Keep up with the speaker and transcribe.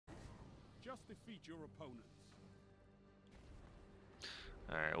Just defeat your opponents.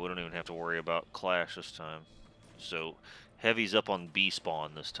 Alright, we don't even have to worry about Clash this time. So, Heavy's up on B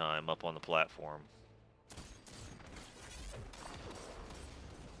spawn this time, up on the platform.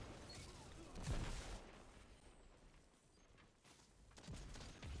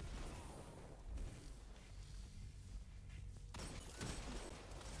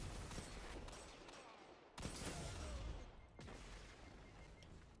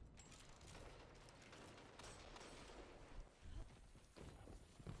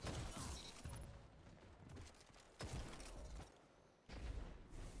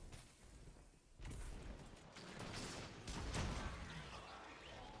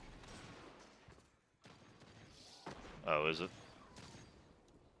 Oh, is it?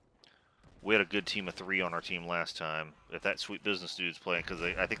 We had a good team of 3 on our team last time. If that Sweet Business dude's playing, because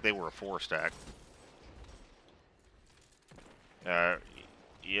I think they were a 4-stack.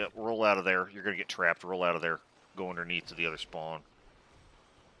 Yep, roll out of there. You're going to get trapped. Roll out of there. Go underneath to the other spawn.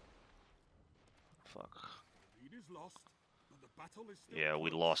 Fuck. Lead is lost, but the battle is still Yeah, we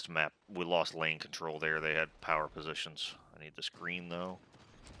lost map. We lost lane control there. They had power positions. I need this green, though.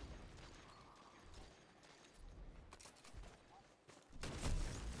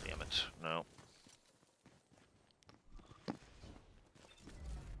 Damn it. No.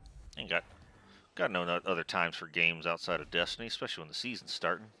 Ain't got no other times for games outside of Destiny, especially when the season's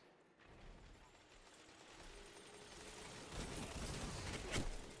starting.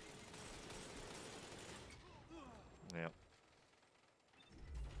 Yep.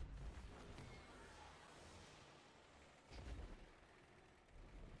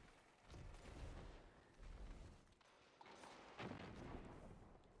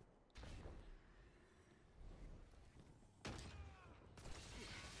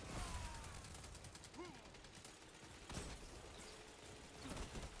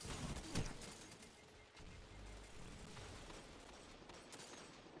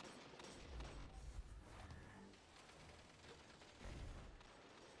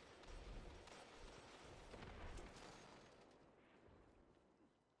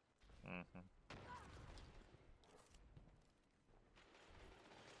 Mm-hmm.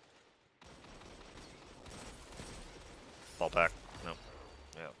 Fall back. Nope.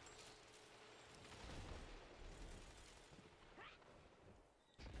 Yep.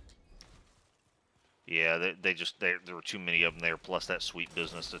 Yeah, there were too many of them there, plus that Sweet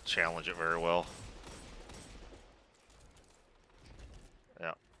Business to challenge it very well.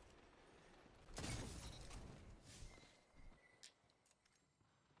 Yeah.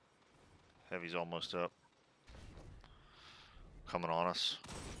 Heavy's almost up. Coming on us.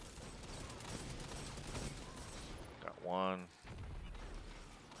 Got one.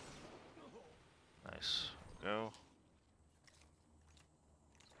 Nice. Go.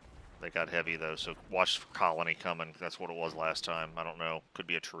 They got Heavy, though, so watch for Colony coming. That's what it was last time. I don't know. Could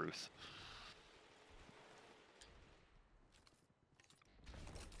be a truth.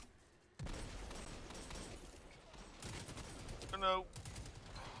 Oh, no.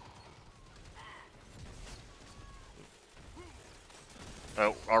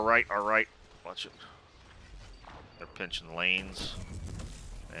 Oh, alright, alright. Watch it. They're pinching lanes.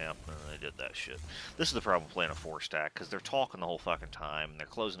 Yeah, they did that shit. This is the problem playing a 4-stack, because they're talking the whole fucking time, and they're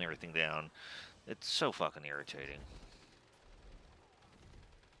closing everything down. It's so fucking irritating.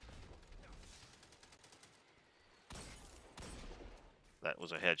 That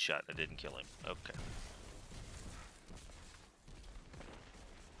was a headshot, and it didn't kill him. Okay.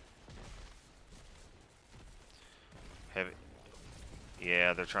 Heavy.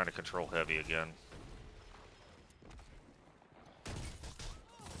 Yeah, they're trying to control Heavy again.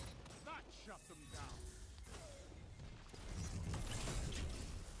 that shut them down.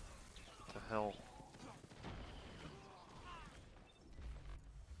 What the hell?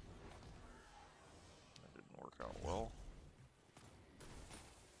 That didn't work out well.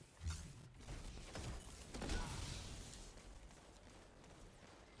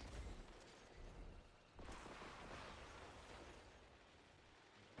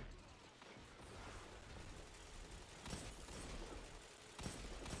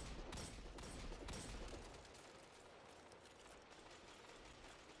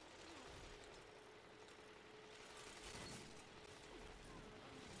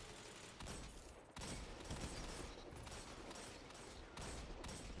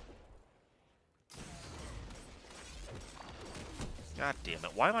 God damn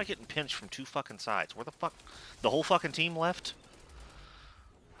it. Why am I getting pinched from 2 fucking sides? Where the fuck? The whole fucking team left?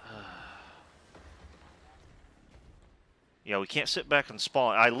 Yeah, we can't sit back and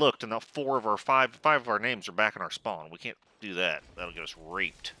spawn. I looked, and the five of our names are back in our spawn. We can't do that. That'll get us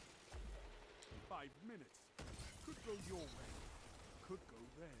raped. 5 minutes. Could go your way. Could go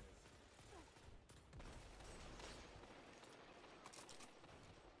theirs.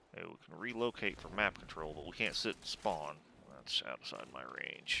 Hey, we can relocate for map control, but we can't sit and spawn. That's outside my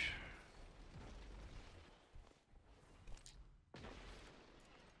range.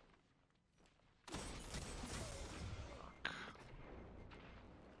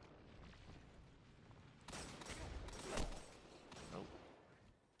 Nope.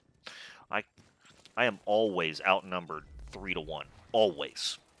 I am always outnumbered 3 to 1.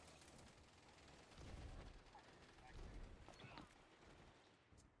 Always.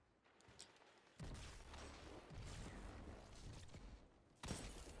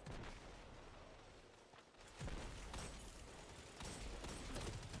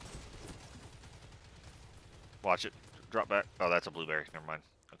 Watch it. Drop back. Oh, that's a blueberry. Never mind.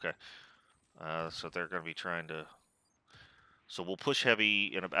 Okay. So they're going to be trying to... So we'll push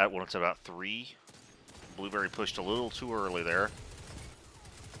heavy in about when it's about 3. Blueberry pushed a little too early there.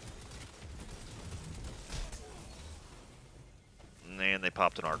 And they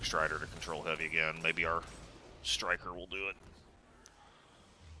popped an Arc Strider to control heavy again. Maybe our Striker will do it.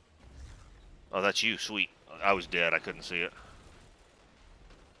 Oh, that's you. Sweet. I was dead. I couldn't see it.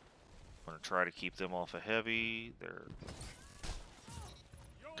 I'm going to try to keep them off of heavy. They're...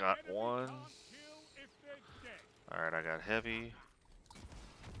 Got one. Alright, I got heavy.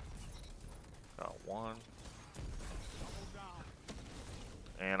 Got one.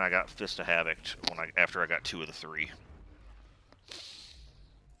 And I got Fist of Havoc after I got 2 of the 3.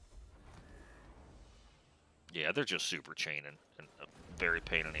 Yeah, they're just super chaining in a very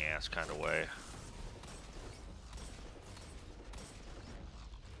pain in the ass kind of way.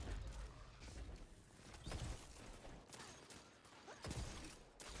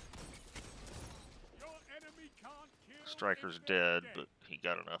 Striker's dead, but he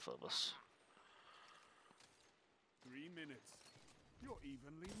got enough of us. 3 minutes. You're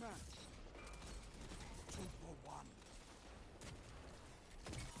evenly matched. 2 for 1.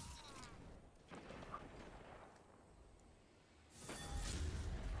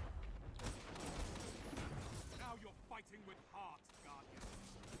 Now you're fighting with heart, Guardian.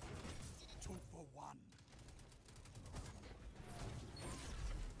 2 for 1.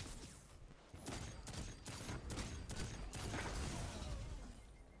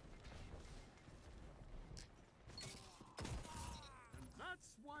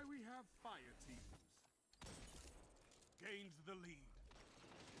 That's why we have fire teams. Gains the lead.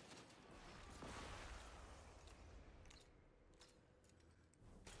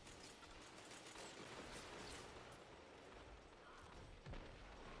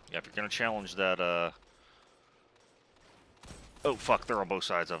 Yeah, if you're gonna challenge that, oh fuck, they're on both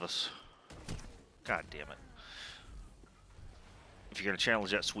sides of us. God damn it. If you're gonna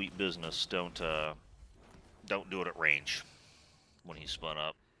challenge that sweet business, don't do it at range when he's spun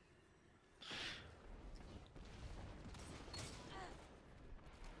up.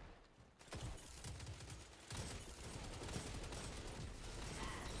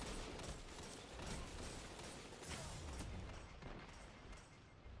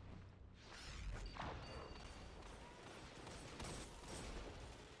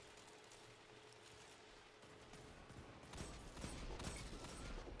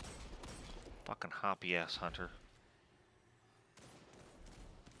 Fucking hoppy ass hunter.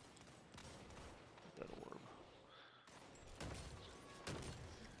 That orb.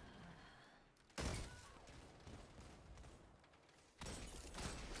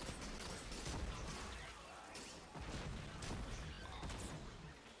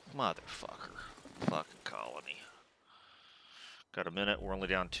 Motherfucker. Fucking colony. Got a minute, we're only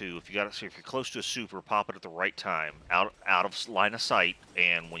down 2. If you're close to a super, pop it at the right time. Out of line of sight,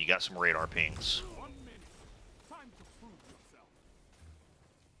 and when you got some radar pings. 1 minute. Time to prove yourself.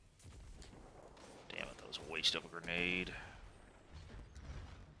 Damn it, that was a waste of a grenade.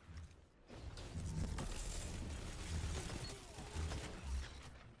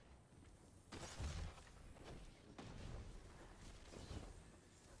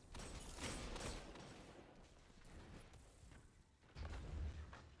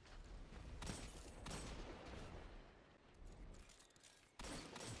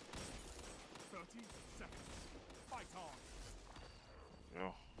 Fight on.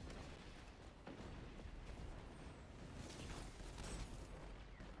 No.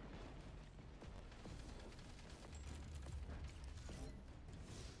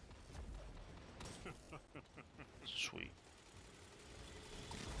 Sweet.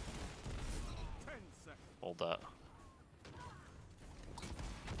 10 seconds. Hold that.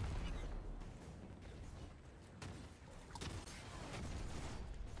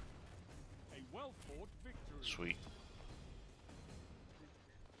 A well fought victory. Sweet.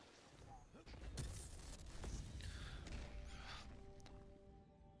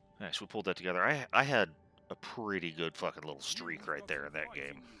 Nice, we pulled that together. I had a pretty good fucking little streak right there in that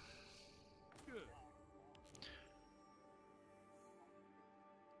game. Good.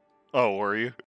 Oh, were you?